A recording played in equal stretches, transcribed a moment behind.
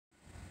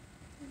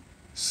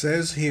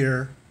says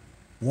here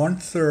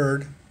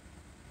 1/3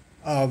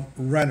 of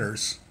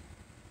renters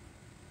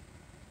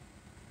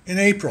in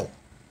April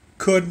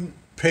couldn't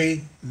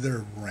pay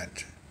their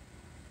rent.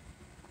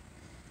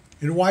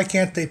 And why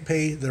can't they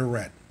pay their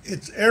rent?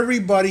 It's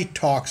everybody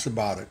talks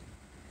about it.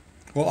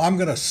 Well, I'm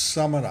going to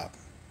sum it up.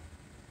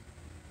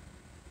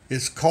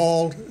 It's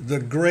called the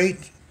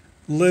Great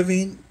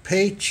Living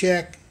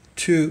Paycheck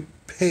to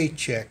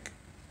Paycheck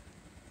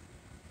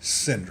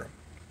Syndrome.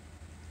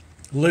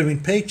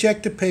 Living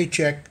paycheck to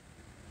paycheck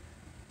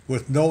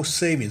with no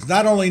savings.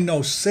 Not only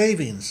no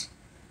savings,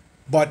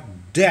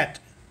 but debt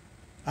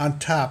on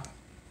top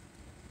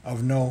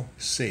of no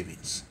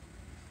savings.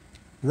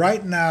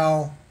 Right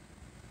now,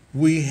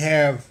 we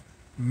have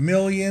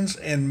millions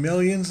and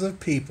millions of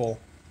people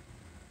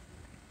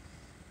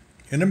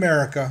in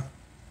America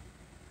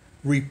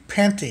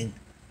repenting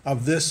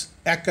of this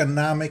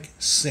economic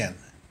sin.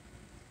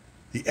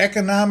 The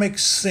economic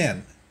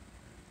sin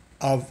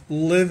of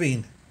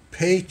living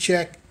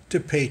paycheck to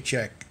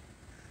paycheck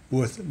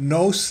with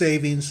no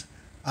savings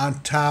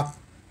on top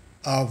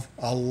of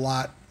a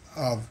lot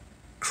of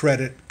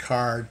credit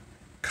card,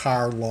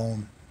 car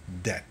loan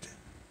debt.